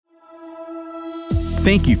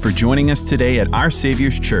Thank you for joining us today at Our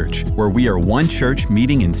Savior's Church, where we are one church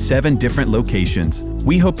meeting in 7 different locations.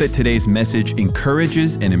 We hope that today's message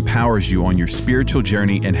encourages and empowers you on your spiritual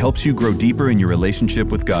journey and helps you grow deeper in your relationship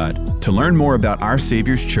with God. To learn more about Our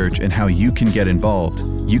Savior's Church and how you can get involved,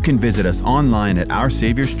 you can visit us online at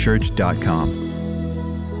oursaviourschurch.com.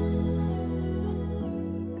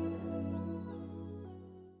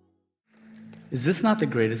 Is this not the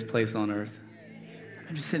greatest place on earth?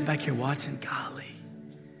 I'm just sitting back here watching, golly.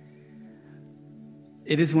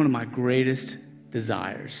 It is one of my greatest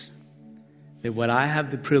desires that what I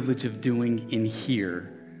have the privilege of doing in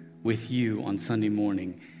here with you on Sunday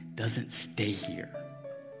morning doesn't stay here,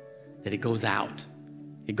 that it goes out.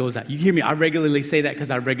 It goes out. You hear me? I regularly say that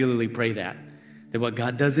because I regularly pray that what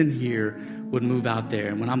God does in here would move out there.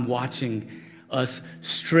 And when I'm watching us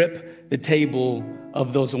strip the table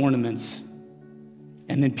of those ornaments,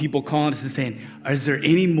 and then people calling us and saying, is there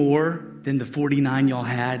any more than the 49 y'all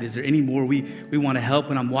had? Is there any more we want to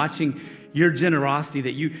help? And I'm watching your generosity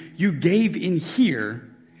that you gave in here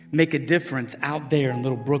make a difference out there in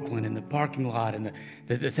Little Brooklyn, in the parking lot, and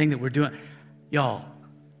the thing that we're doing. Y'all,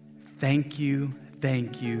 thank you,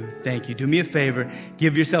 thank you, thank you. Do me a favor,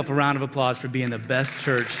 give yourself a round of applause for being the best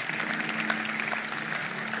church.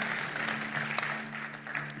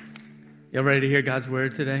 Y'all ready to hear God's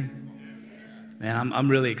word today? Man, I'm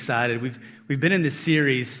really excited. We've been in this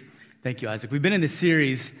series. Thank you, Isaac. We've been in this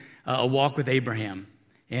series, A Walk with Abraham,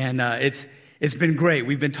 and it's been great.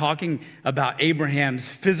 We've been talking about Abraham's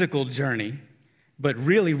physical journey, but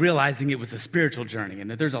really realizing it was a spiritual journey, and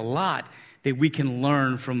that there's a lot that we can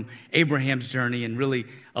learn from Abraham's journey and really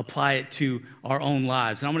apply it to our own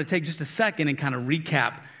lives. And I'm going to take just a second and kind of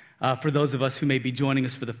recap for those of us who may be joining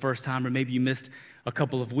us for the first time, or maybe you missed a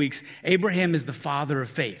couple of weeks. Abraham is the father of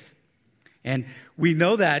faith. And we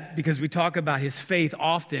know that because we talk about his faith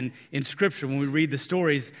often in Scripture when we read the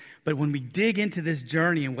stories. But when we dig into this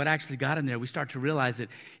journey and what actually got him there, we start to realize that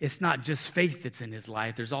it's not just faith that's in his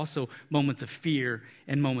life. There's also moments of fear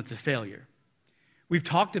and moments of failure. We've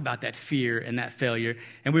talked about that fear and that failure,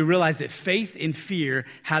 and we realize that faith and fear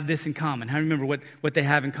have this in common. How remember what they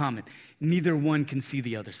have in common? Neither one can see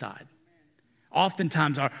the other side.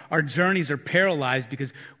 Oftentimes, our journeys are paralyzed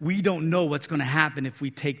because we don't know what's going to happen if we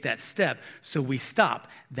take that step, so we stop.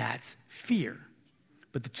 That's fear.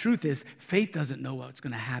 But the truth is, faith doesn't know what's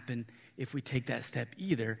going to happen if we take that step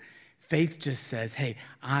either. Faith just says, hey,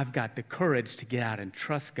 I've got the courage to get out and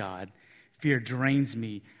trust God. Fear drains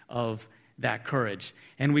me of that courage.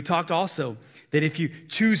 And we talked also that if you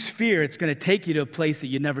choose fear, it's going to take you to a place that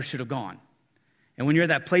you never should have gone. And when you're at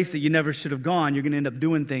that place that you never should have gone, you're going to end up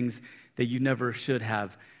doing things that you never should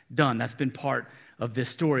have done. That's been part of this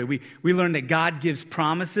story. We learned that God gives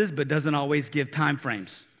promises, but doesn't always give time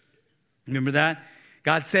frames. Remember that?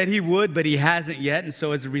 God said he would, but he hasn't yet. And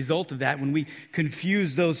so as a result of that, when we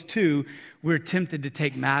confuse those two, we're tempted to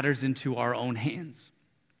take matters into our own hands.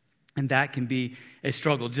 And that can be a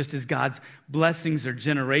struggle. Just as God's blessings are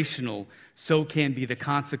generational, so can be the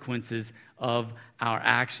consequences of our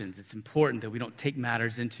actions. It's important that we don't take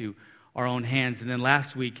matters into our own hands. And then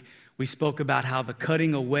last week, we spoke about how the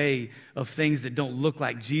cutting away of things that don't look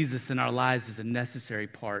like Jesus in our lives is a necessary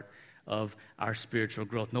part of our spiritual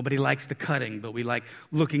growth. Nobody likes the cutting, but we like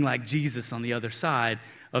looking like Jesus on the other side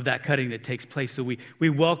of that cutting that takes place. So we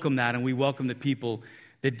welcome that, and we welcome the people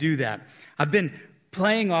that do that. I've been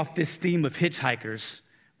playing off this theme of hitchhikers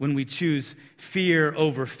when we choose fear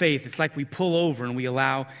over faith. It's like we pull over and we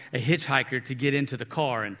allow a hitchhiker to get into the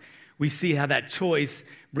car, and we see how that choice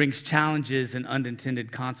brings challenges and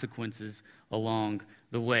unintended consequences along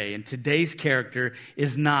the way. And today's character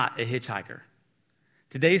is not a hitchhiker.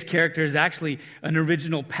 Today's character is actually an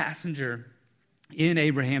original passenger in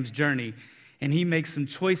Abraham's journey, and he makes some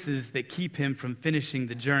choices that keep him from finishing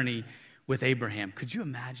the journey with Abraham. Could you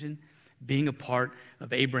imagine being a part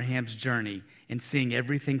of Abraham's journey and seeing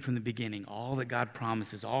everything from the beginning, all that God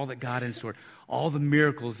promises, all that God in store, all the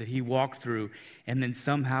miracles that he walked through, and then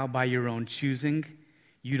somehow by your own choosing,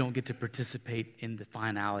 you don't get to participate in the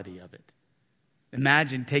finality of it.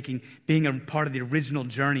 Imagine being a part of the original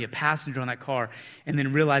journey, a passenger on that car, and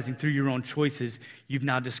then realizing through your own choices, you've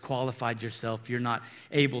now disqualified yourself. You're not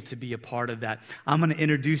able to be a part of that. I'm going to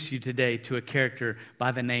introduce you today to a character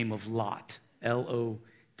by the name of Lot,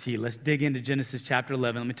 L-O-T. Let's dig into Genesis chapter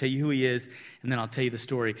 11. Let me tell you who he is, and then I'll tell you the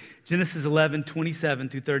story. Genesis 11, 27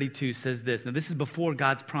 through 32 says this. Now, this is before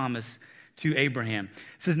God's promise to Abraham.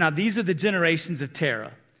 It says, now these are the generations of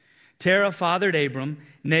Terah. Terah fathered Abram,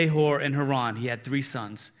 Nahor, and Haran. He had 3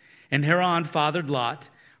 sons. And Haran fathered Lot.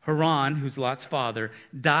 Haran, who's Lot's father,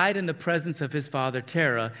 died in the presence of his father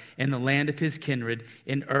Terah in the land of his kindred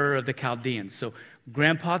in Ur of the Chaldeans. So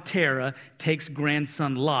Grandpa Terah takes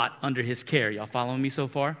grandson Lot under his care. Y'all following me so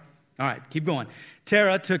far? All right, keep going.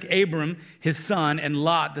 Terah took Abram, his son, and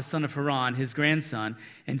Lot, the son of Haran, his grandson,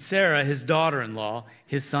 and Sarah, his daughter-in-law,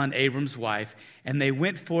 his son Abram's wife, and they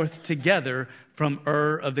went forth together from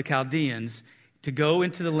Ur of the Chaldeans to go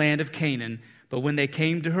into the land of Canaan. But when they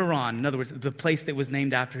came to Haran, in other words, the place that was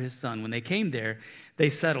named after his son, when they came there, they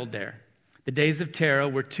settled there. The days of Terah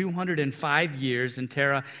were 205 years, and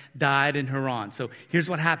Terah died in Haran. So here's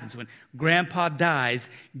what happens. When Grandpa dies,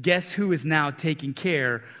 guess who is now taking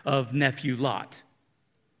care of nephew Lot?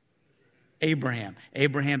 Abraham.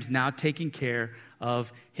 Abraham's now taking care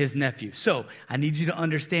of his nephew. So I need you to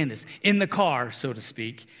understand this. In the car, so to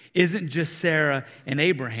speak, isn't just Sarah and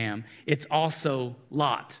Abraham, it's also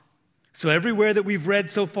Lot. So everywhere that we've read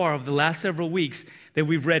so far over the last several weeks that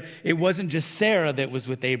we've read, it wasn't just Sarah that was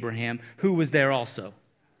with Abraham. Who was there also?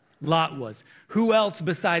 Lot was. Who else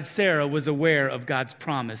besides Sarah was aware of God's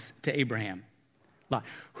promise to Abraham? Lot.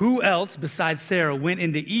 Who else besides Sarah went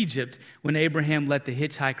into Egypt when Abraham let the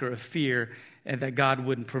hitchhiker of fear and that God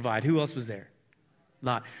wouldn't provide? Who else was there?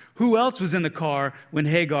 Lot. Who else was in the car when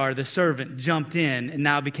Hagar, the servant, jumped in and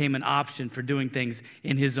now became an option for doing things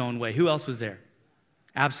in his own way? Who else was there?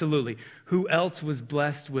 Absolutely. Who else was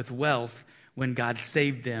blessed with wealth when God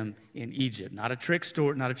saved them in Egypt? Not a trick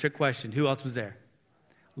story, not a trick question. Who else was there?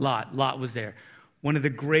 Lot. Lot was there. One of the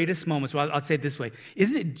greatest moments, well, I'll say it this way.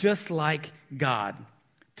 Isn't it just like God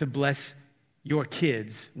to bless your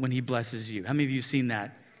kids when he blesses you? How many of you have seen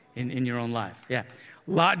that in your own life? Yeah.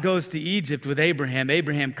 Lot goes to Egypt with Abraham.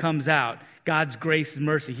 Abraham comes out. God's grace and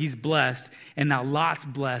mercy. He's blessed. And now Lot's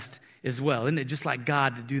blessed as well. Isn't it just like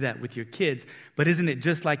God to do that with your kids? But isn't it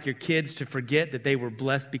just like your kids to forget that they were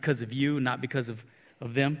blessed because of you, not because of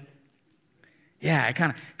them? Yeah, it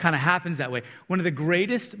kind of happens that way. One of the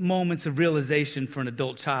greatest moments of realization for an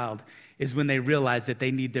adult child is when they realize that they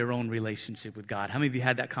need their own relationship with God. How many of you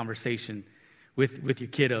had that conversation with your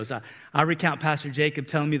kiddos? I recount Pastor Jacob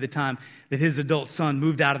telling me the time that his adult son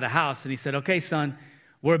moved out of the house, and he said, "Okay, son,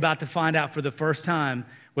 we're about to find out for the first time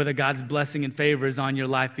whether God's blessing and favor is on your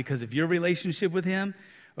life because of your relationship with him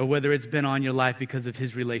or whether it's been on your life because of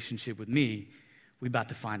his relationship with me. We're about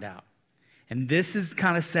to find out." And this is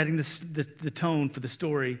kind of setting the tone for the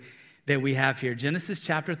story that we have here. Genesis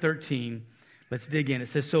chapter 13, let's dig in. It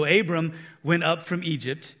says, "So Abram went up from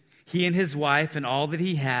Egypt, he and his wife and all that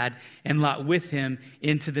he had, and Lot with him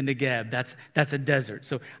into the Negeb." That's a desert.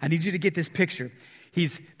 So I need you to get this picture.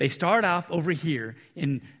 They start off over here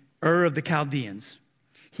in Ur of the Chaldeans.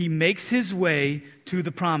 He makes his way to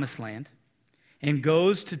the promised land and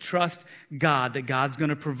goes to trust God that God's going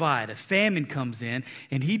to provide. A famine comes in,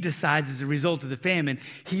 and he decides as a result of the famine,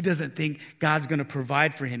 he doesn't think God's going to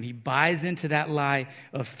provide for him. He buys into that lie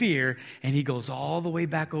of fear, and he goes all the way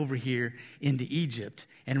back over here into Egypt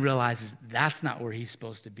and realizes that's not where he's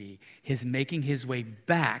supposed to be. He's making his way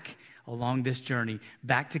back along this journey,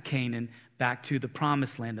 back to Canaan, back to the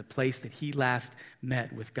promised land, the place that he last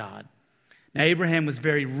met with God. Now, Abraham was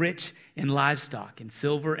very rich in livestock, in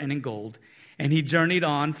silver and in gold, and he journeyed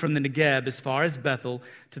on from the Negeb as far as Bethel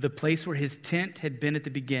to the place where his tent had been at the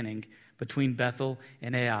beginning, between Bethel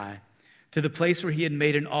and Ai, to the place where he had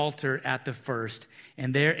made an altar at the first,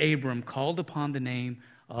 and there Abram called upon the name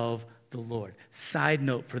of the Lord. Side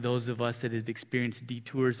note for those of us that have experienced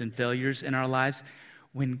detours and failures in our lives,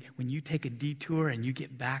 when you take a detour and you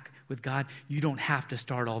get back with God, you don't have to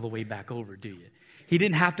start all the way back over, do you? He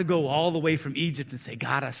didn't have to go all the way from Egypt and say,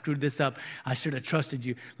 "God, I screwed this up. I should have trusted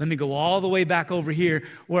you. Let me go all the way back over here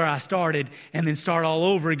where I started and then start all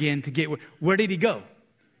over again to get where did he go?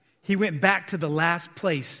 He went back to the last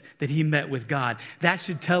place that he met with God. That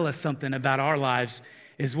should tell us something about our lives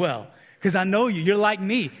as well. Because I know you're like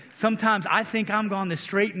me. Sometimes I think I'm going the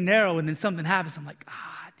straight and narrow, and then something happens. I'm like,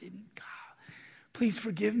 I didn't, God, please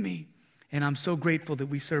forgive me. And I'm so grateful that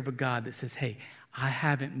we serve a God that says, "Hey, I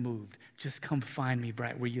haven't moved. Just come find me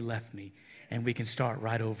right where you left me, and we can start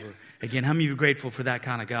right over again." How many of you are grateful for that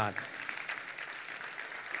kind of God?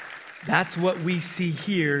 That's what we see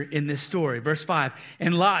here in this story. Verse 5,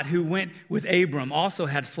 "And Lot, who went with Abram, also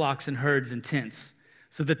had flocks and herds and tents,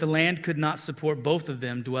 so that the land could not support both of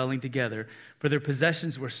them dwelling together, for their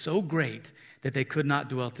possessions were so great that they could not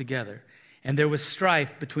dwell together. And there was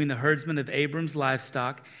strife between the herdsmen of Abram's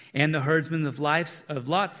livestock and the herdsmen of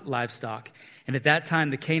Lot's livestock. And at that time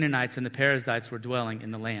the Canaanites and the Perizzites were dwelling in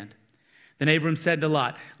the land. Then Abram said to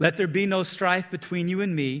Lot, 'Let there be no strife between you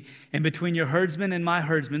and me, and between your herdsmen and my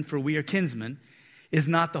herdsmen, for we are kinsmen. Is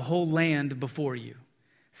not the whole land before you?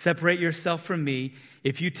 Separate yourself from me.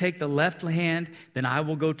 If you take the left hand, then I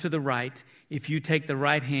will go to the right. If you take the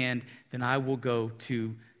right hand, then I will go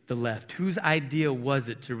to the left. Whose idea was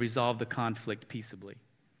it to resolve the conflict peaceably?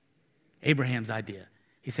 Abraham's idea.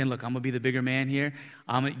 He's saying, look, I'm going to be the bigger man here.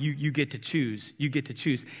 You get to choose. You get to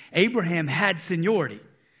choose. Abraham had seniority.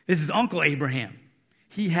 This is Uncle Abraham.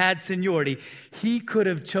 He had seniority. He could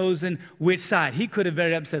have chosen which side. He could have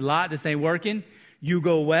very up said, Lot, this ain't working. You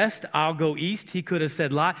go west, I'll go east. He could have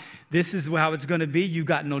said, Lot, this is how it's going to be. You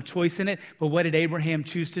got no choice in it. But what did Abraham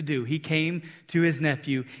choose to do? He came to his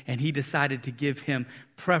nephew and he decided to give him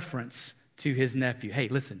preference to his nephew. Hey,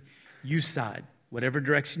 listen, you side. Whatever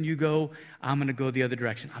direction you go, I'm going to go the other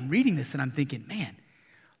direction. I'm reading this and I'm thinking, man,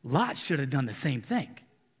 Lot should have done the same thing.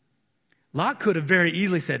 Lot could have very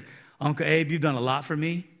easily said, Uncle Abe, you've done a lot for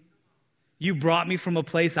me. You brought me from a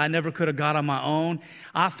place I never could have got on my own.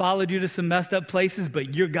 I followed you to some messed up places,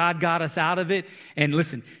 but your God got us out of it. And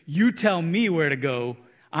listen, you tell me where to go.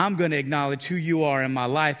 I'm going to acknowledge who you are in my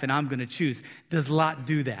life, and I'm going to choose. Does Lot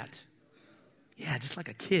do that? Yeah, just like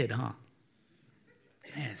a kid, huh?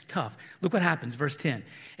 Man, it's tough. Look what happens, verse 10.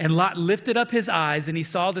 And Lot lifted up his eyes, and he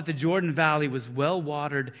saw that the Jordan Valley was well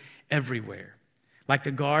watered everywhere, like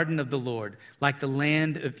the garden of the Lord, like the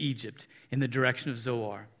land of Egypt in the direction of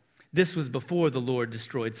Zoar. This was before the Lord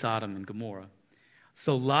destroyed Sodom and Gomorrah.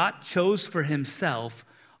 So Lot chose for himself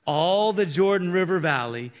all the Jordan River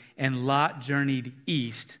Valley, and Lot journeyed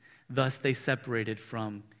east. Thus they separated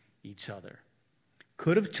from each other.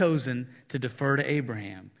 Could have chosen to defer to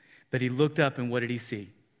Abraham, but he looked up and what did he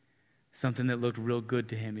see? Something that looked real good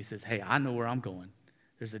to him. He says, hey, I know where I'm going.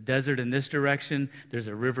 There's a desert in this direction. There's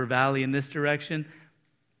a river valley in this direction.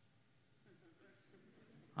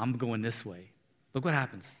 I'm going this way. Look what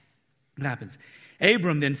happens. What happens?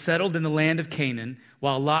 Abram then settled in the land of Canaan,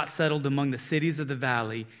 while Lot settled among the cities of the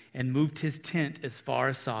valley and moved his tent as far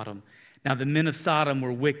as Sodom. Now the men of Sodom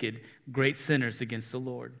were wicked, great sinners against the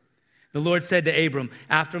Lord. The Lord said to Abram,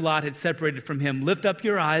 after Lot had separated from him, lift up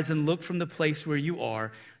your eyes and look from the place where you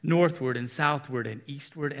are, northward and southward and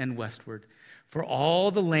eastward and westward. For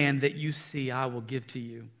all the land that you see I will give to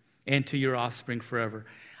you and to your offspring forever.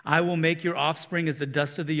 I will make your offspring as the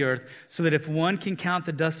dust of the earth, so that if one can count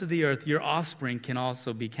the dust of the earth, your offspring can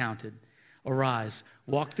also be counted. Arise,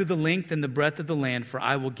 walk through the length and the breadth of the land, for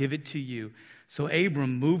I will give it to you. So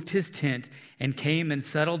Abram moved his tent and came and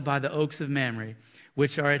settled by the oaks of Mamre,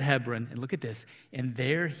 which are at Hebron. And look at this. And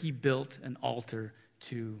there he built an altar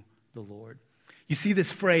to the Lord. You see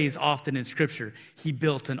this phrase often in Scripture, he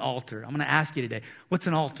built an altar. I'm going to ask you today, what's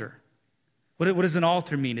an altar? What does an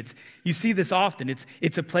altar mean? You see this often.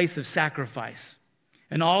 It's a place of sacrifice.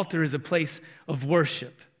 An altar is a place of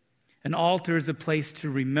worship. An altar is a place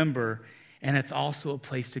to remember, and it's also a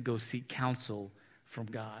place to go seek counsel from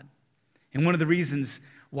God. And one of the reasons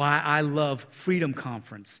why I love Freedom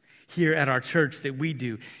Conference here at our church that we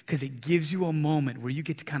do, because it gives you a moment where you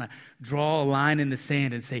get to kind of draw a line in the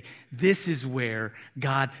sand and say, this is where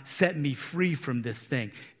God set me free from this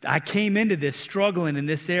thing. I came into this struggling in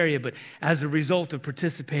this area, but as a result of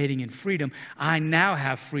participating in freedom, I now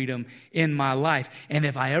have freedom in my life. And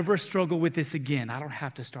if I ever struggle with this again, I don't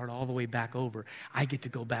have to start all the way back over. I get to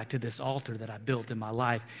go back to this altar that I built in my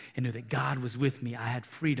life and know that God was with me. I had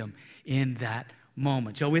freedom in that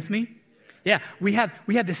moment. Y'all with me? Yeah, we had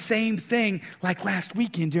the same thing like last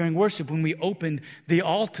weekend during worship when we opened the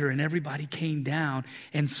altar and everybody came down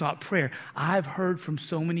and sought prayer. I've heard from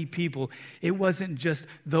so many people, it wasn't just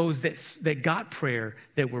those that got prayer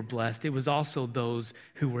that were blessed. It was also those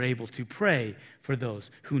who were able to pray for those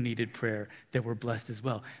who needed prayer that were blessed as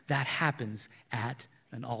well. That happens at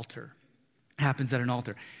an altar.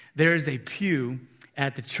 There is a pew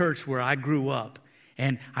at the church where I grew up.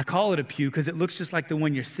 And I call it a pew because it looks just like the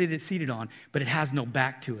one you're seated on, but it has no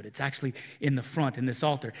back to it. It's actually in the front in this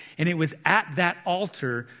altar. And it was at that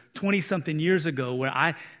altar 20-something years ago where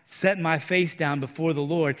I set my face down before the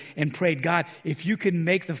Lord and prayed, God, if you could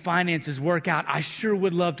make the finances work out, I sure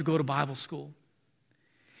would love to go to Bible school.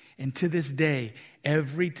 And to this day,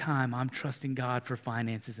 every time I'm trusting God for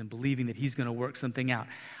finances and believing that he's going to work something out,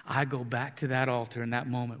 I go back to that altar in that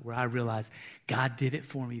moment where I realize God did it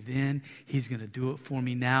for me then. He's going to do it for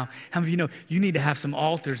me now. How many of you know you need to have some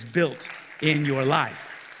altars built in your life?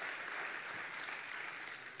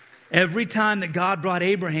 Every time that God brought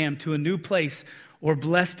Abraham to a new place or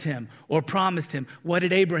blessed him or promised him, what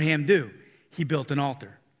did Abraham do? He built an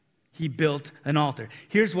altar. He built an altar.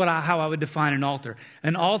 Here's how I would define an altar.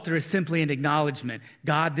 An altar is simply an acknowledgement.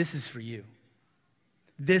 God, this is for you.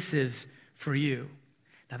 This is for you.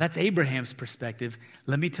 Now, that's Abraham's perspective.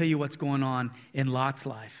 Let me tell you what's going on in Lot's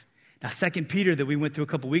life. Now, 2 Peter that we went through a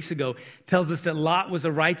couple weeks ago tells us that Lot was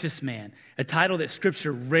a righteous man, a title that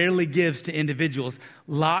Scripture rarely gives to individuals.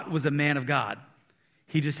 Lot was a man of God.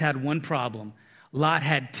 He just had one problem. Lot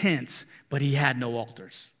had tents, but he had no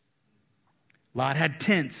altars. Lot had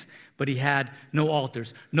tents, but he had no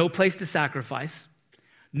altars. No place to sacrifice,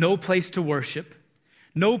 no place to worship,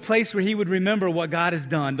 no place where he would remember what God has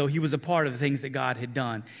done, though he was a part of the things that God had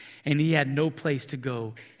done. And he had no place to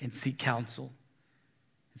go and seek counsel.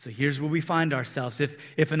 And so here's where we find ourselves.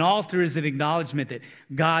 If an altar is an acknowledgement that,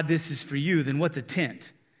 God, this is for you, then what's a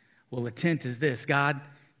tent? Well, a tent is this: God,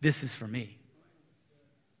 this is for me.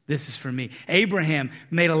 This is for me. Abraham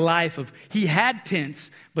made a life of, he had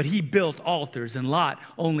tents, but he built altars. And Lot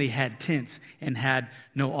only had tents and had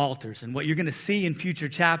no altars. And what you're going to see in future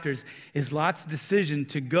chapters is Lot's decision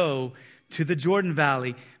to go to the Jordan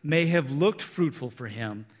Valley may have looked fruitful for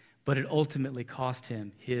him, but it ultimately cost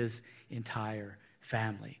him his entire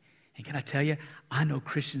family. And can I tell you, I know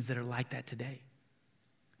Christians that are like that today.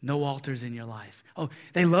 No altars in your life. Oh,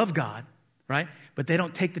 they love God, right? But they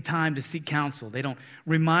don't take the time to seek counsel. They don't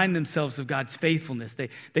remind themselves of God's faithfulness.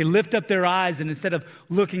 They lift up their eyes, and instead of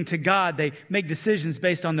looking to God, they make decisions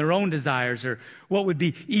based on their own desires or what would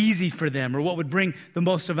be easy for them or what would bring the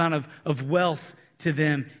most amount of wealth to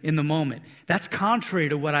them in the moment. That's contrary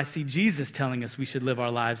to what I see Jesus telling us we should live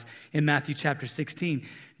our lives in Matthew chapter 16.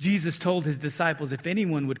 Jesus told his disciples, if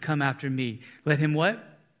anyone would come after me, let him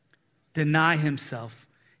what? Deny himself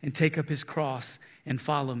and take up his cross and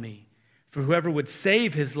follow me. For whoever would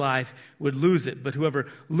save his life would lose it, but whoever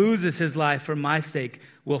loses his life for my sake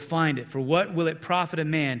will find it. For what will it profit a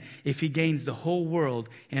man if he gains the whole world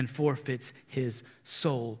and forfeits his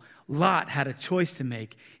soul? Lot had a choice to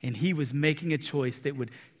make, and he was making a choice that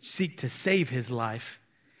would seek to save his life.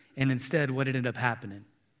 And instead, what ended up happening?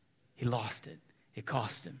 He lost it. It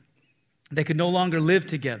cost him. They could no longer live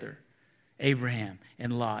together. Abraham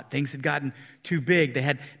and Lot. Things had gotten too big. They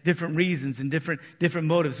had different reasons and different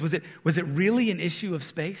motives. Was it really an issue of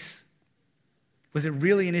space? Was it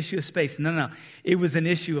really an issue of space? No. It was an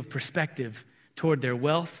issue of perspective toward their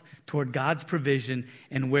wealth, toward God's provision,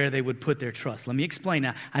 and where they would put their trust. Let me explain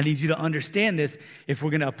now. I need you to understand this if we're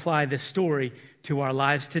going to apply this story to our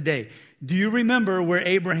lives today. Do you remember where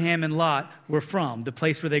Abraham and Lot were from, the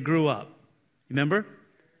place where they grew up? Remember?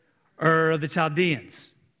 Ur of the Chaldeans.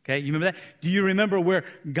 Okay, you remember that? Do you remember where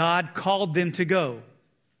God called them to go?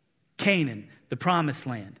 Canaan, the promised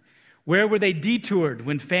land. Where were they detoured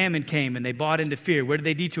when famine came and they bought into fear? Where did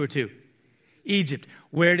they detour to? Egypt.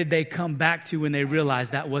 Where did they come back to when they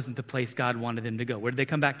realized that wasn't the place God wanted them to go? Where did they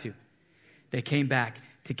come back to? They came back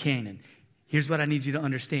to Canaan. Here's what I need you to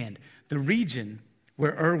understand. The region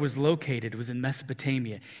where Ur was located was in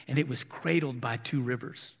Mesopotamia, and it was cradled by two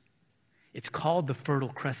rivers. It's called the Fertile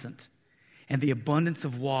Crescent. And the abundance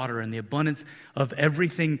of water and the abundance of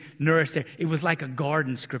everything nourished there. It was like a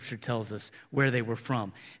garden, Scripture tells us, where they were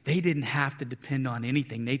from. They didn't have to depend on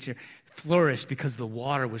anything. Nature flourished because the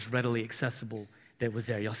water was readily accessible that was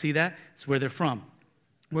there. Y'all see that? It's where they're from.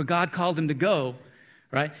 Where God called them to go,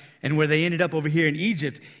 right? And where they ended up over here in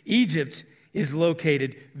Egypt. Egypt is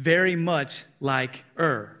located very much like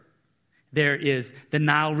Ur. There is the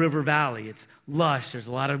Nile River Valley. It's lush. There's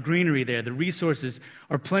a lot of greenery there. The resources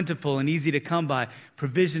are plentiful and easy to come by.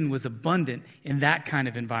 Provision was abundant in that kind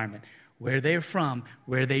of environment. Where they're from,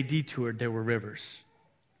 where they detoured, there were rivers.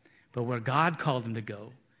 But where God called them to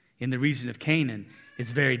go, in the region of Canaan,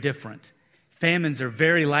 it's very different. Famines are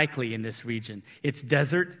very likely in this region. It's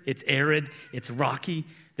desert, it's arid, it's rocky.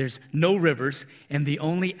 There's no rivers, and the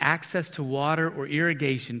only access to water or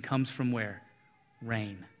irrigation comes from where?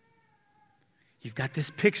 Rain. You've got this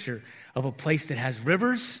picture of a place that has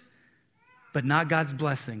rivers, but not God's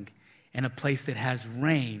blessing, and a place that has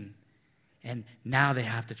rain, and now they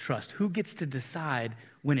have to trust. Who gets to decide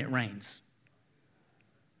when it rains?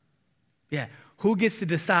 Yeah, who gets to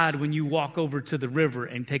decide when you walk over to the river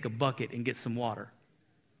and take a bucket and get some water?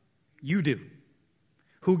 You do.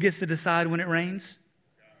 Who gets to decide when it rains?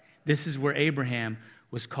 This is where Abraham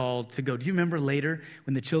was called to go. Do you remember later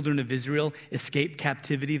when the children of Israel escaped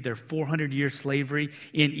captivity of their 400-year slavery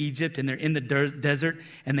in Egypt, and they're in the desert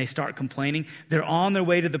and they start complaining? They're on their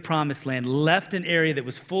way to the promised land, left an area that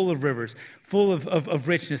was full of rivers, full of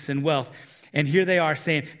richness and wealth. And here they are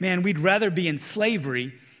saying, man, we'd rather be in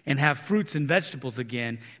slavery and have fruits and vegetables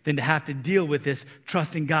again than to have to deal with this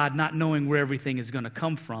trusting God, not knowing where everything is going to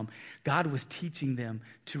come from. God was teaching them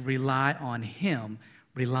to rely on Him,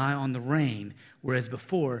 rely on the rain, whereas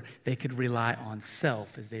before they could rely on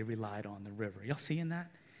self as they relied on the river. Y'all seeing that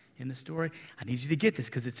in the story? I need you to get this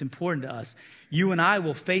because it's important to us. You and I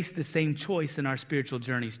will face the same choice in our spiritual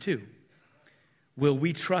journeys too. Will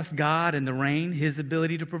we trust God and the rain, his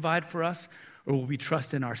ability to provide for us, or will we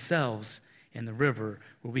trust in ourselves in the river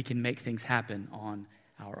where we can make things happen on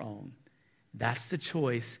our own? That's the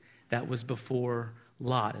choice that was before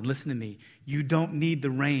Lot. And listen to me, you don't need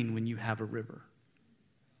the rain when you have a river.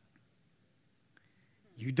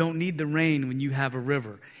 You don't need the rain when you have a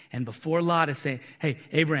river. And before Lot is saying, hey,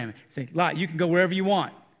 Abraham, saying, Lot, you can go wherever you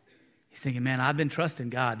want. He's thinking, man, I've been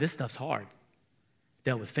trusting God. This stuff's hard.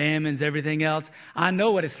 Dealt with famines, everything else. I know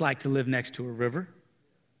what it's like to live next to a river.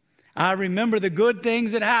 I remember the good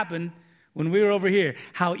things that happened when we were over here.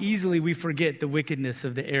 How easily we forget the wickedness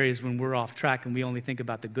of the areas when we're off track and we only think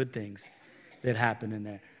about the good things that happened in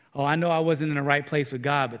there. Oh, I know I wasn't in the right place with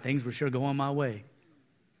God, but things were sure going my way.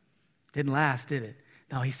 Didn't last, did it?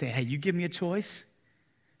 Now he's saying, hey, you give me a choice.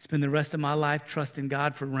 Spend the rest of my life trusting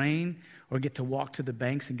God for rain, or get to walk to the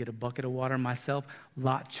banks and get a bucket of water myself.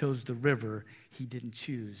 Lot chose the river. He didn't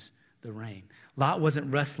choose the rain. Lot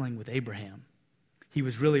wasn't wrestling with Abraham. He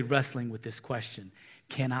was really wrestling with this question.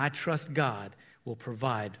 Can I trust God will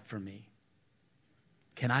provide for me?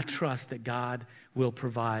 Can I trust that God will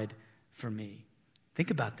provide for me?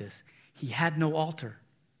 Think about this. He had no altar.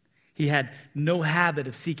 He had no habit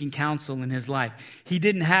of seeking counsel in his life. He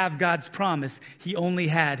didn't have God's promise. He only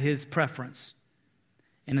had his preference.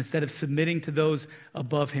 And instead of submitting to those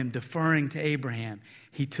above him, deferring to Abraham,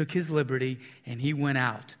 he took his liberty and he went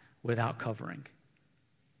out without covering.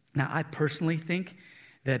 Now, I personally think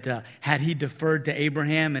that had he deferred to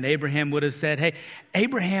Abraham and Abraham would have said, hey,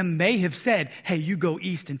 Abraham may have said, hey, you go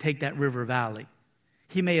east and take that river valley.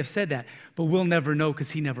 He may have said that, but we'll never know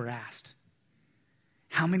because he never asked.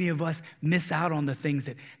 How many of us miss out on the things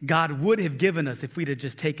that God would have given us if we'd have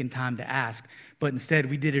just taken time to ask, but instead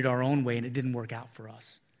we did it our own way and it didn't work out for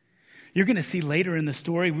us? You're going to see later in the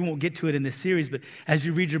story, we won't get to it in this series, but as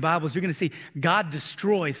you read your Bibles, you're going to see God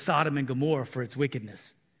destroys Sodom and Gomorrah for its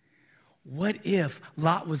wickedness. What if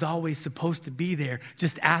Lot was always supposed to be there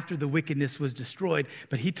just after the wickedness was destroyed,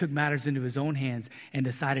 but he took matters into his own hands and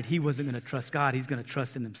decided he wasn't going to trust God, he's going to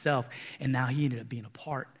trust in himself, and now he ended up being a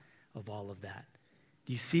part of all of that.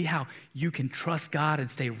 Do you see how you can trust God and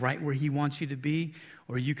stay right where he wants you to be,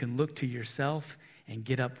 or you can look to yourself and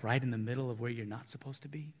get up right in the middle of where you're not supposed to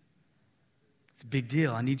be? It's a big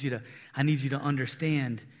deal. I need you to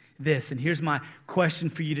understand this. And here's my question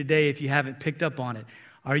for you today if you haven't picked up on it.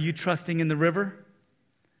 Are you trusting in the river?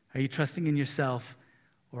 Are you trusting in yourself?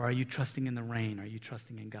 Or are you trusting in the rain? Are you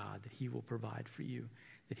trusting in God that he will provide for you,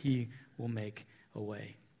 that he will make a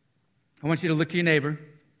way? I want you to look to your neighbor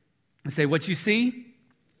and say, what you see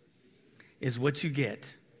is what you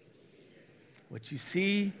get. What you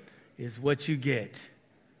see is what you get.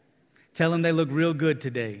 Tell them they look real good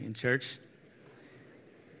today in church.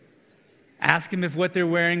 Ask them if what they're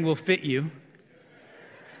wearing will fit you.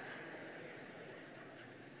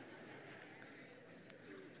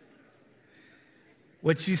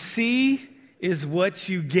 What you see is what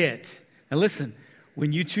you get. Now listen,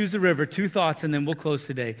 when you choose the river, two thoughts and then we'll close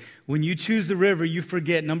today. When you choose the river, you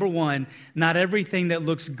forget, number one, not everything that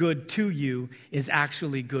looks good to you is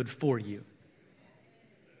actually good for you.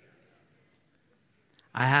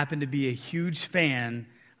 I happen to be a huge fan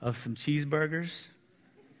of some cheeseburgers,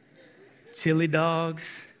 chili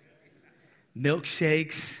dogs,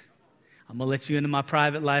 milkshakes. I'm going to let you into my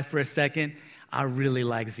private life for a second. I really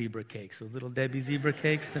like zebra cakes. Those little Debbie zebra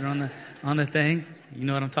cakes that are on the thing. You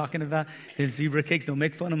know what I'm talking about? They're zebra cakes. Don't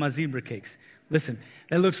make fun of my zebra cakes. Listen,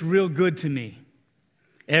 that looks real good to me.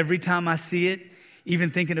 Every time I see it, even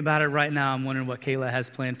thinking about it right now, I'm wondering what Kayla has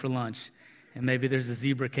planned for lunch. And maybe there's a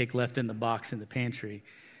zebra cake left in the box in the pantry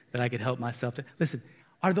that I could help myself to. Listen,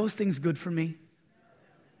 are those things good for me?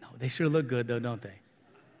 No, they sure look good though, don't they?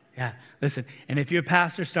 Yeah, listen, and if your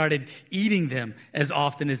pastor started eating them as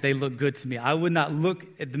often as they look good to me, I would not look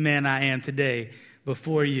at the man I am today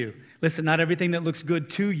before you. Listen, not everything that looks good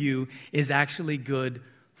to you is actually good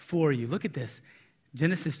for you. Look at this.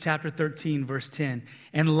 Genesis chapter 13, verse 10.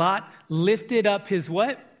 And Lot lifted up his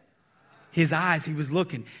what? His eyes. He was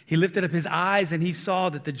looking. He lifted up his eyes and he saw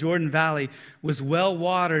that the Jordan Valley was well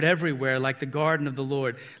watered everywhere, like the garden of the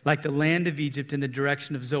Lord, like the land of Egypt in the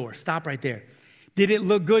direction of Zoar. Stop right there. Did it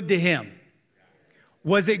look good to him?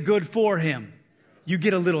 Was it good for him? You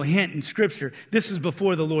get a little hint in Scripture. This was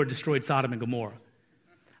before the Lord destroyed Sodom and Gomorrah.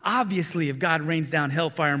 Obviously, if God rains down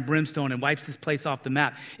hellfire and brimstone and wipes this place off the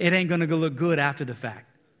map, it ain't going to look good after the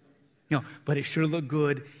fact. No, but it sure looked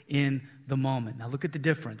good in the moment. Now look at the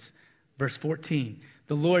difference. Verse 14.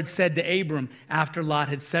 The Lord said to Abram after Lot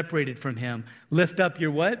had separated from him, lift up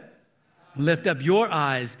your what? Lift up your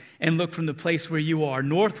eyes and look from the place where you are,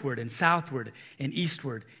 northward and southward and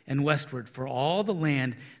eastward and westward. For all the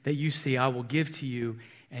land that you see, I will give to you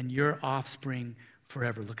and your offspring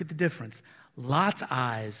forever. Look at the difference. Lot's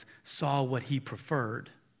eyes saw what he preferred.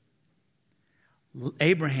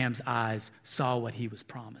 Abraham's eyes saw what he was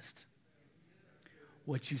promised.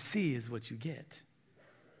 What you see is what you get.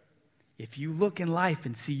 If you look in life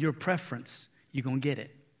and see your preference, you're going to get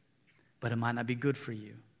it. But it might not be good for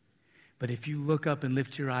you. But if you look up and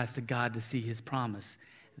lift your eyes to God to see his promise,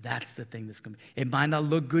 that's the thing that's going to be. It might not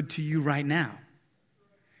look good to you right now.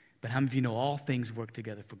 But how many of you know all things work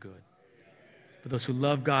together for good? For those who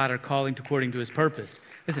love God are calling according to his purpose.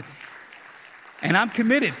 Listen, and I'm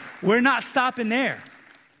committed. We're not stopping there.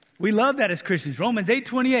 We love that as Christians. Romans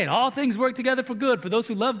 8:28, all things work together for good. For those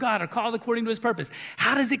who love God are called according to his purpose.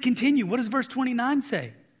 How does it continue? What does verse 29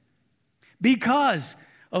 say? Because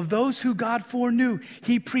of those who God foreknew,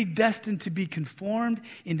 he predestined to be conformed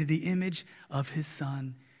into the image of his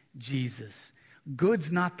son, Jesus.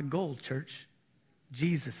 Good's not the goal, church.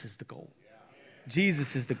 Jesus is the goal.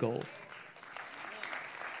 Jesus is the goal.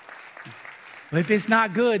 But if it's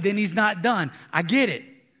not good, then he's not done. I get it.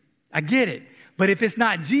 But if it's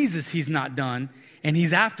not Jesus, he's not done. And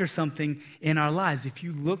he's after something in our lives. If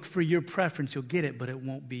you look for your preference, you'll get it, but it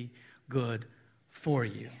won't be good for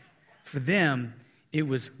you. For them, it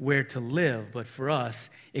was where to live. But for us,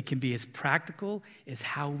 it can be as practical as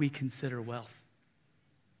how we consider wealth.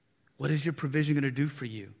 What is your provision going to do for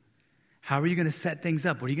you? How are you going to set things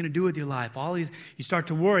up? What are you going to do with your life? All these, you start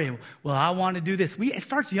to worry. Well, I want to do this. It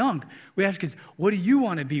starts young. We ask kids, what do you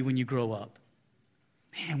want to be when you grow up?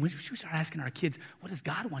 Man, we should start asking our kids, what does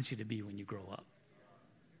God want you to be when you grow up?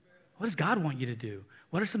 What does God want you to do?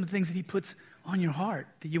 What are some of the things that he puts on your heart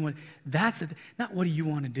that you want? Not what do you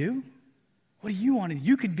want to do? What do you want to do?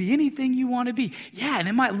 You can be anything you want to be. Yeah, and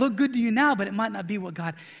it might look good to you now, but it might not be what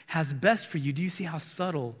God has best for you. Do you see how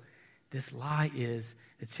subtle this lie is?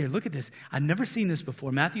 It's here. Look at this. I've never seen this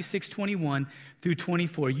before. Matthew 6:21 through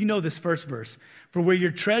 24. You know this first verse. For where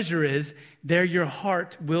your treasure is, there your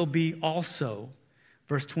heart will be also.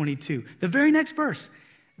 Verse 22. The very next verse.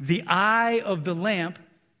 The eye of the lamp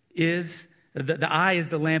is, the eye is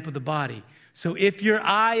the lamp of the body. So if your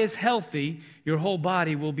eye is healthy, your whole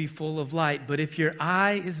body will be full of light. But if your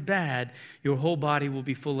eye is bad, your whole body will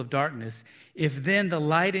be full of darkness. If then the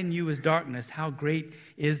light in you is darkness, how great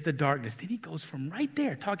is the darkness? Then he goes from right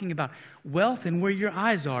there, talking about wealth and where your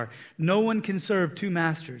eyes are. No one can serve two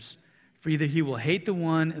masters, for either he will hate the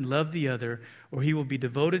one and love the other, or he will be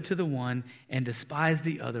devoted to the one and despise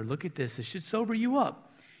the other. Look at this. It should sober you up.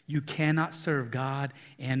 You cannot serve God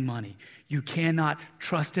and money. You cannot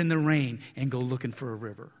trust in the rain and go looking for a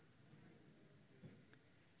river.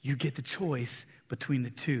 You get the choice between the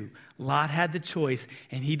two. Lot had the choice,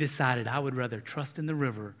 and he decided, I would rather trust in the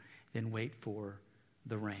river than wait for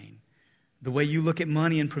the rain. The way you look at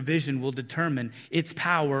money and provision will determine its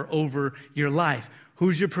power over your life.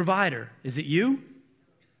 Who's your provider? Is it you?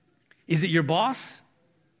 Is it your boss?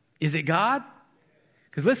 Is it God?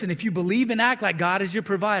 Because listen, if you believe and act like God is your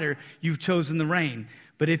provider, you've chosen the rain.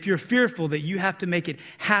 But if you're fearful that you have to make it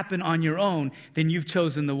happen on your own, then you've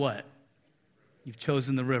chosen the what? You've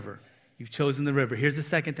chosen the river. You've chosen the river. Here's the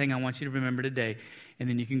second thing I want you to remember today, and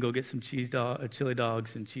then you can go get some chili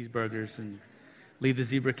dogs and cheeseburgers and leave the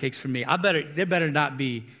zebra cakes for me. Y'all better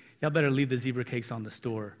leave the zebra cakes on the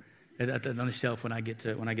store, on the shelf when I get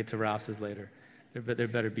to Rouse's later. There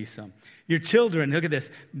better be some. Your children, look at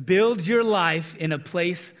this. Build your life in a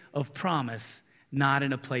place of promise, not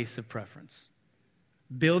in a place of preference.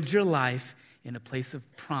 Build your life in a place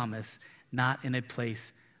of promise, not in a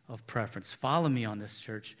place of preference. Follow me on this,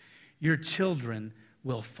 church. Your children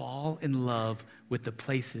will fall in love with the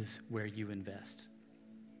places where you invest.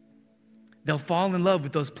 They'll fall in love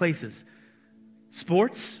with those places.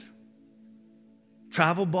 Sports,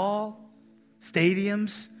 travel ball,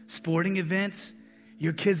 stadiums, sporting events.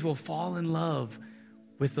 Your kids will fall in love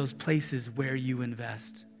with those places where you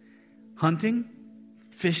invest. Hunting,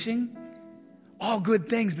 fishing, all good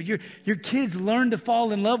things, but your kids learn to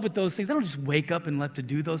fall in love with those things. They don't just wake up and love to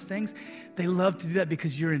do those things. They love to do that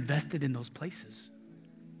because you're invested in those places.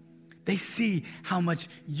 They see how much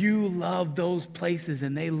you love those places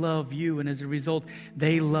and they love you. And as a result,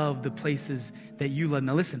 they love the places that you love.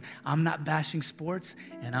 Now listen, I'm not bashing sports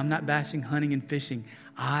and I'm not bashing hunting and fishing.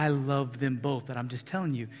 I love them both. But I'm just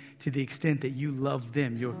telling you, to the extent that you love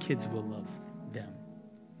them, your kids will love them.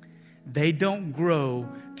 They don't grow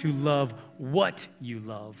to love what you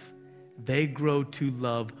love. They grow to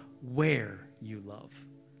love where you love.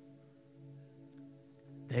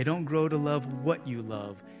 They don't grow to love what you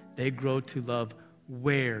love. They grow to love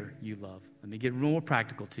where you love. Let me get more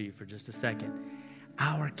practical to you for just a second.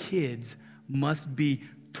 Our kids must be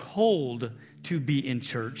told to be in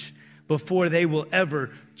church before they will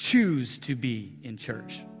ever choose to be in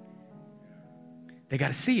church. They got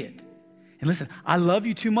to see it. And listen, I love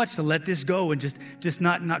you too much to let this go and just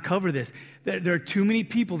not cover this. There are too many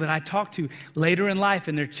people that I talk to later in life,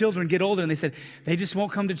 and their children get older, and they said, they just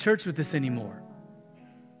won't come to church with us anymore.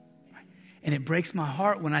 And it breaks my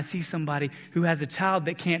heart when I see somebody who has a child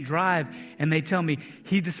that can't drive, and they tell me,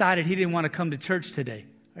 he decided he didn't want to come to church today.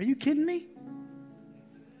 Are you kidding me?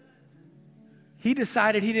 He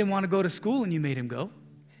decided he didn't want to go to school, and you made him go.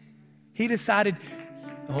 He decided,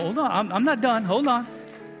 hold on, I'm not done. Hold on.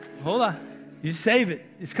 You save it.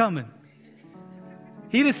 It's coming.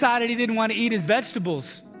 He decided he didn't want to eat his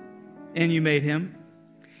vegetables, and you made him.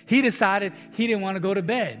 He decided he didn't want to go to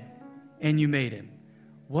bed, and you made him.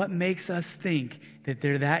 What makes us think that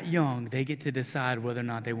they're that young, they get to decide whether or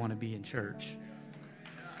not they want to be in church?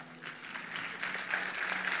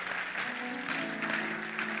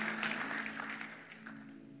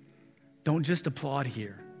 Don't just applaud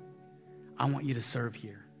here. I want you to serve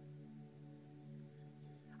here.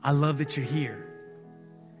 I love that you're here.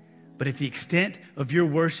 But if the extent of your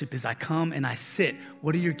worship is I come and I sit,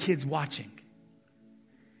 what are your kids watching?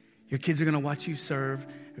 Your kids are going to watch you serve,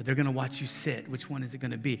 or they're going to watch you sit. Which one is it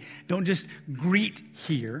going to be? Don't just greet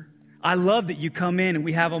here. I love that you come in and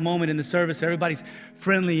we have a moment in the service. Everybody's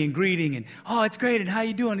friendly and greeting and, oh, it's great, and how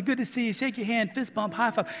you doing? Good to see you. Shake your hand, fist bump,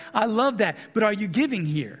 high five. I love that. But are you giving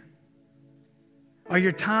here? Are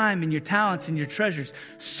your time and your talents and your treasures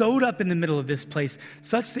sewed up in the middle of this place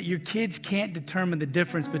such that your kids can't determine the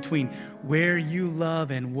difference between where you love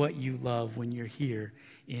and what you love when you're here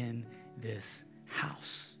in this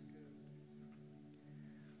house?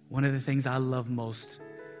 One of the things I love most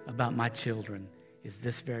about my children is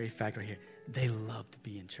this very fact right here. They love to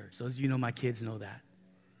be in church. Those of you who know my kids know that.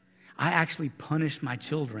 I actually punish my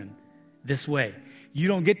children this way. You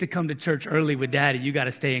don't get to come to church early with daddy. You got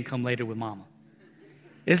to stay and come later with mama.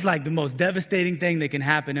 It's like the most devastating thing that can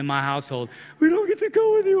happen in my household. We don't get to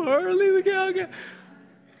go with you early. Okay,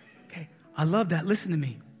 I love that. Listen to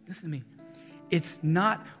me. It's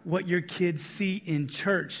not what your kids see in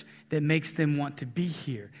church that makes them want to be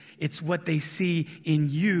here. It's what they see in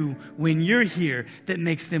you when you're here that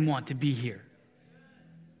makes them want to be here.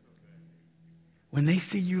 When they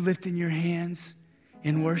see you lifting your hands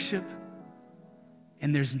in worship,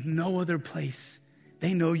 and there's no other place.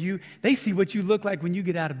 They know you. They see what you look like when you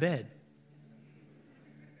get out of bed.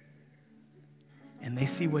 And they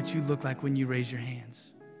see what you look like when you raise your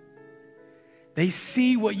hands. They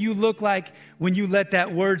see what you look like when you let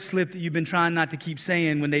that word slip that you've been trying not to keep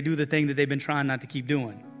saying when they do the thing that they've been trying not to keep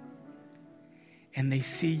doing. And they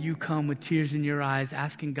see you come with tears in your eyes,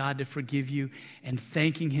 asking God to forgive you and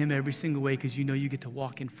thanking him every single way because you know you get to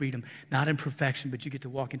walk in freedom. Not in perfection, but you get to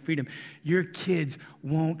walk in freedom. Your kids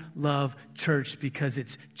won't love church because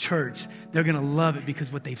it's church. They're going to love it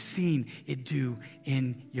because what they've seen it do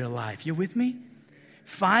in your life. You with me?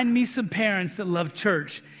 Find me some parents that love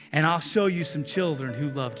church, and I'll show you some children who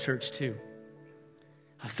love church too.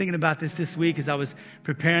 I was thinking about this week as I was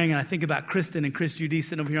preparing, and I think about Kristen and Chris Judy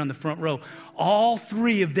sitting over here on the front row. All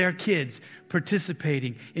three of their kids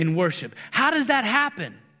participating in worship. How does that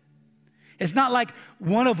happen? It's not like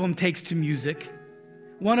one of them takes to music,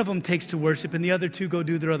 one of them takes to worship, and the other two go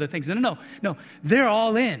do their other things. No. They're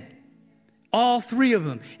all in. All three of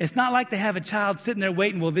them. It's not like they have a child sitting there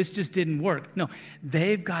waiting, well, this just didn't work. No,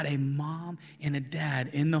 they've got a mom and a dad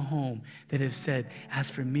in the home that have said, as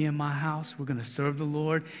for me and my house, we're going to serve the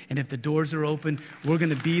Lord. And if the doors are open, we're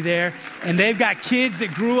going to be there. And they've got kids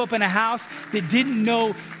that grew up in a house that didn't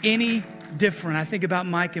know any different. I think about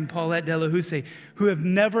Mike and Paulette Delahousse, who have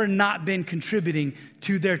never not been contributing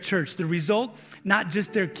to their church. The result, not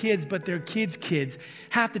just their kids, but their kids' kids.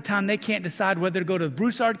 Half the time they can't decide whether to go to the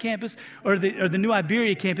Broussard campus or the New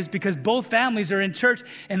Iberia campus because both families are in church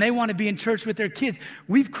and they want to be in church with their kids.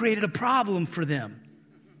 We've created a problem for them.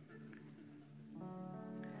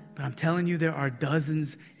 But I'm telling you, there are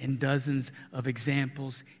dozens and dozens of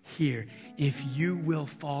examples here. If you will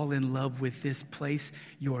fall in love with this place,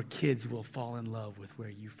 your kids will fall in love with where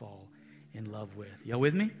you fall in love with. Y'all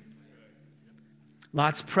with me?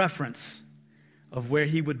 Lot's preference of where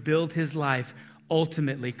he would build his life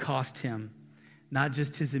ultimately cost him not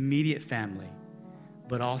just his immediate family,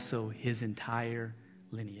 but also his entire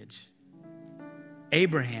lineage.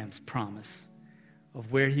 Abraham's promise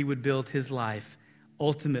of where he would build his life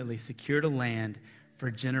ultimately secured a land for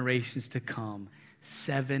generations to come,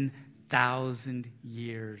 7,000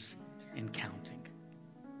 years and counting.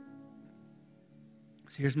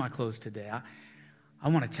 So here's my close today. I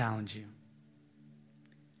want to challenge you.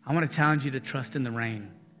 I want to challenge you to trust in the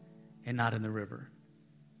rain and not in the river.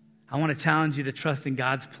 I want to challenge you to trust in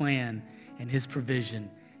God's plan and his provision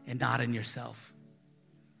and not in yourself.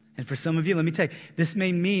 And for some of you, let me tell you, this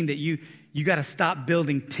may mean that you got to stop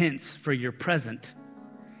building tents for your present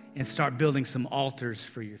and start building some altars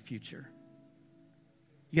for your future.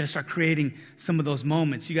 You got to start creating some of those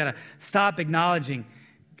moments. You got to stop acknowledging,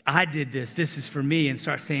 I did this, this is for me, and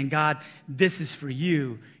start saying, God, this is for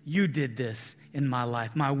you. You did this in my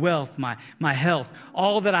life. My wealth, my health,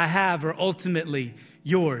 all that I have are ultimately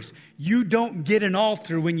yours. You don't get an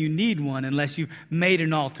altar when you need one unless you made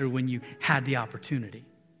an altar when you had the opportunity.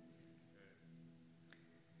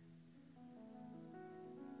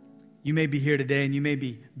 You may be here today and you may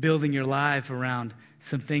be building your life around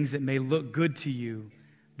some things that may look good to you,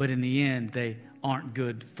 but in the end, they aren't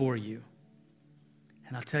good for you.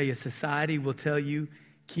 And I'll tell you, society will tell you,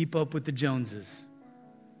 keep up with the Joneses.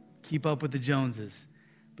 Keep up with the Joneses.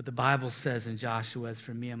 But the Bible says in Joshua, as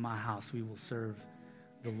for me and my house, we will serve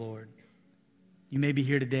the Lord. You may be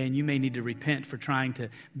here today and you may need to repent for trying to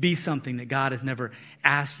be something that God has never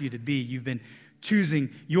asked you to be. You've been choosing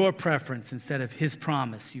your preference instead of his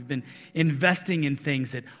promise. You've been investing in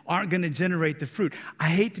things that aren't going to generate the fruit. I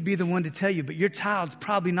hate to be the one to tell you, but your child's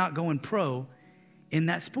probably not going pro in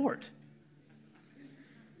that sport.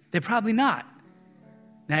 They're probably not.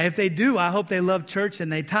 Now, if they do, I hope they love church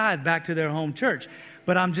and they tithe back to their home church.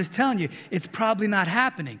 But I'm just telling you, it's probably not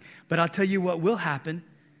happening. But I'll tell you what will happen.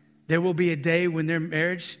 There will be a day when their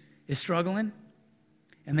marriage is struggling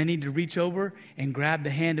and they need to reach over and grab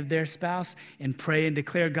the hand of their spouse and pray and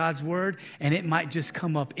declare God's word. And it might just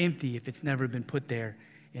come up empty if it's never been put there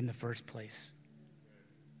in the first place.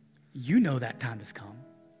 You know that time has come.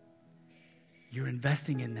 You're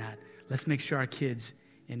investing in that. Let's make sure our kids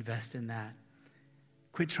invest in that.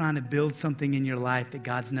 Quit trying to build something in your life that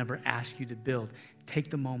God's never asked you to build.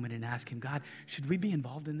 Take the moment and ask him, God, should we be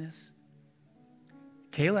involved in this?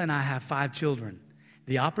 Kayla and I have 5 children.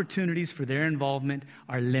 The opportunities for their involvement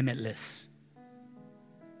are limitless.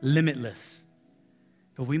 Limitless.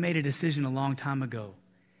 But we made a decision a long time ago.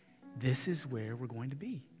 This is where we're going to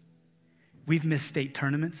be. We've missed state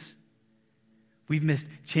tournaments. We've missed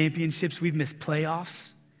championships. We've missed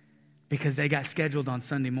playoffs because they got scheduled on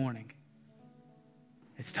Sunday morning.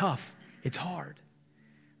 It's tough. It's hard.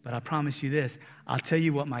 But I promise you this, I'll tell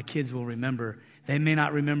you what my kids will remember. They may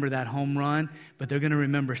not remember that home run, but they're going to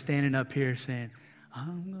remember standing up here saying,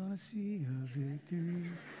 I'm going to see a victory.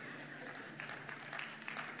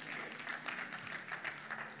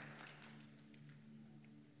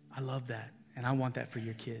 I love that, and I want that for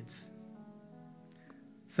your kids.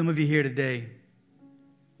 Some of you here today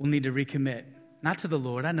will need to recommit, not to the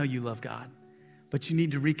Lord. I know you love God, but you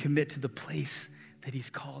need to recommit to the place that he's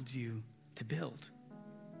called you to build.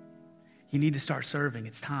 You need to start serving.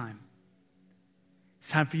 It's time.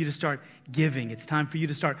 It's time for you to start giving. It's time for you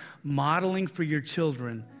to start modeling for your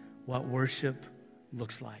children what worship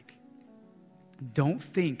looks like. Don't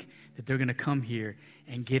think that they're going to come here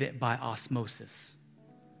and get it by osmosis.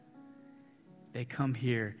 They come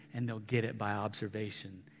here and they'll get it by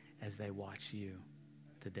observation as they watch you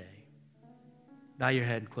today. Bow your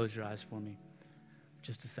head and close your eyes for me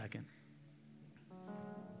just a second.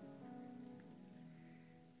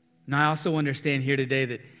 Now, I also understand here today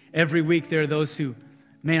that every week there are those who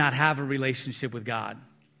may not have a relationship with God.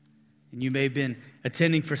 And you may have been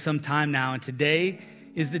attending for some time now, and today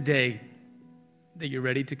is the day that you're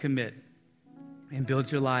ready to commit and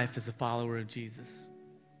build your life as a follower of Jesus.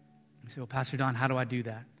 You say, well, Pastor Don, how do I do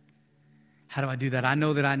that? How do I do that? I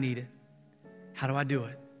know that I need it. How do I do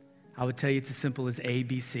it? I would tell you it's as simple as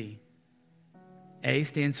ABC. A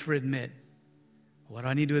stands for admit. What do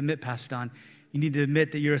I need to admit, Pastor Don? You need to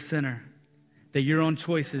admit that you're a sinner, that your own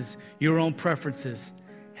choices, your own preferences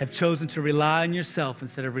have chosen to rely on yourself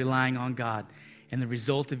instead of relying on God. And the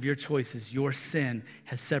result of your choices, your sin,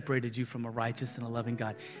 has separated you from a righteous and a loving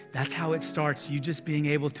God. That's how it starts, you just being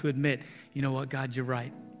able to admit, you know what, God, you're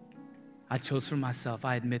right. I chose for myself.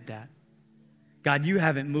 I admit that. God, you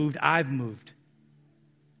haven't moved. I've moved.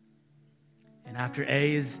 And after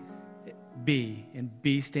A is B, and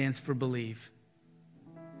B stands for believe.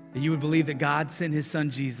 That you would believe that God sent his son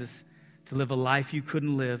Jesus to live a life you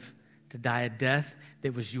couldn't live, to die a death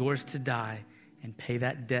that was yours to die, and pay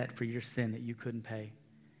that debt for your sin that you couldn't pay.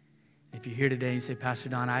 If you're here today and you say, Pastor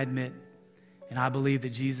Don, I admit and I believe that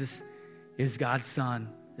Jesus is God's son,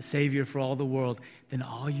 the Savior for all the world, then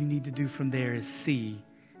all you need to do from there is C,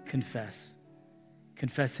 confess.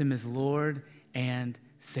 Confess him as Lord and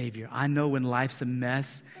Savior. I know when life's a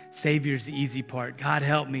mess, Savior's the easy part. God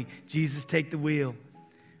help me. Jesus, take the wheel.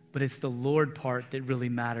 but it's the Lord part that really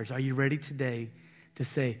matters. Are you ready today to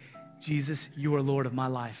say, Jesus, you are Lord of my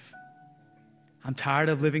life? I'm tired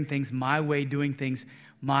of living things my way, doing things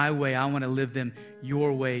my way. I want to live them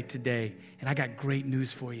your way today. And I got great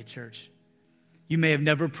news for you, church. You may have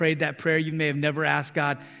never prayed that prayer. You may have never asked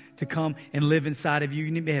God to come and live inside of you.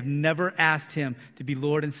 You may have never asked him to be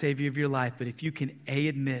Lord and Savior of your life. But if you can A,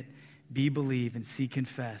 admit, B, believe, and C,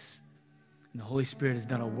 confess, and the Holy Spirit has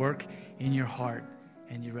done a work in your heart,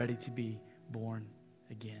 and you're ready to be born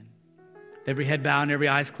again. Every head bowed and every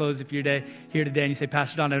eyes closed. If you're here today and you say,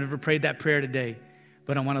 Pastor Don, I've never prayed that prayer today,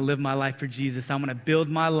 but I want to live my life for Jesus. I want to build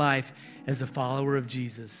my life as a follower of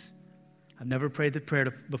Jesus. I've never prayed the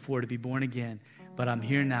prayer before to be born again, but I'm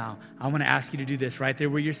here now. I want to ask you to do this right there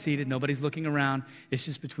where you're seated. Nobody's looking around. It's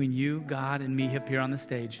just between you, God, and me up here on the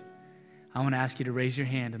stage. I want to ask you to raise your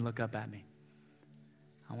hand and look up at me.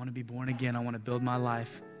 I want to be born again. I want to build my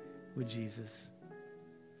life with Jesus.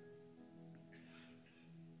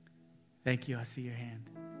 Thank you. I see your hand.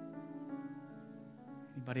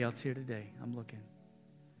 Anybody else here today? I'm looking.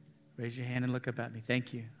 Raise your hand and look up at me.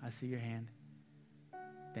 Thank you. I see your hand.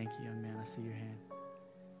 Thank you, young man. I see your hand.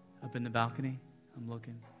 Up in the balcony, I'm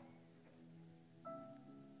looking.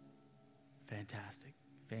 Fantastic.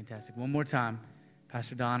 Fantastic. One more time.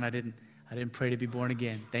 Pastor Don, I didn't pray to be born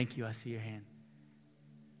again. Thank you. I see your hand.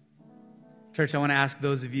 Church, I want to ask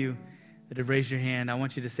those of you that have raised your hand, I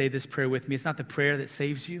want you to say this prayer with me. It's not the prayer that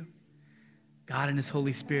saves you. God and his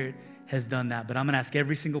Holy Spirit has done that. But I'm going to ask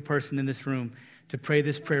every single person in this room to pray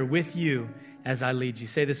this prayer with you as I lead you.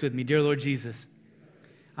 Say this with me. Dear Lord Jesus,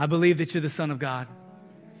 I believe that you're the Son of God.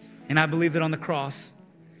 And I believe that on the cross,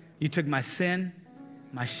 you took my sin,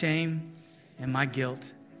 my shame, and my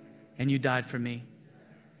guilt, and you died for me.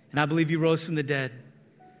 And I believe you rose from the dead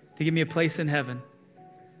to give me a place in heaven,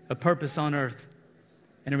 a purpose on earth,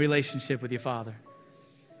 and a relationship with your Father.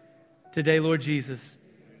 Today, Lord Jesus,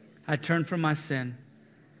 I turn from my sin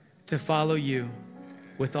to follow you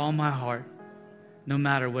with all my heart, no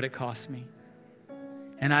matter what it costs me.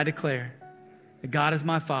 And I declare that God is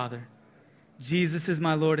my Father, Jesus is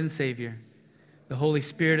my Lord and Savior, the Holy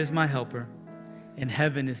Spirit is my helper, and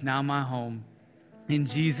heaven is now my home. In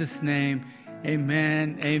Jesus' name,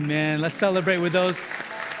 amen, amen. Let's celebrate with those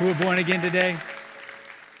who are born again today.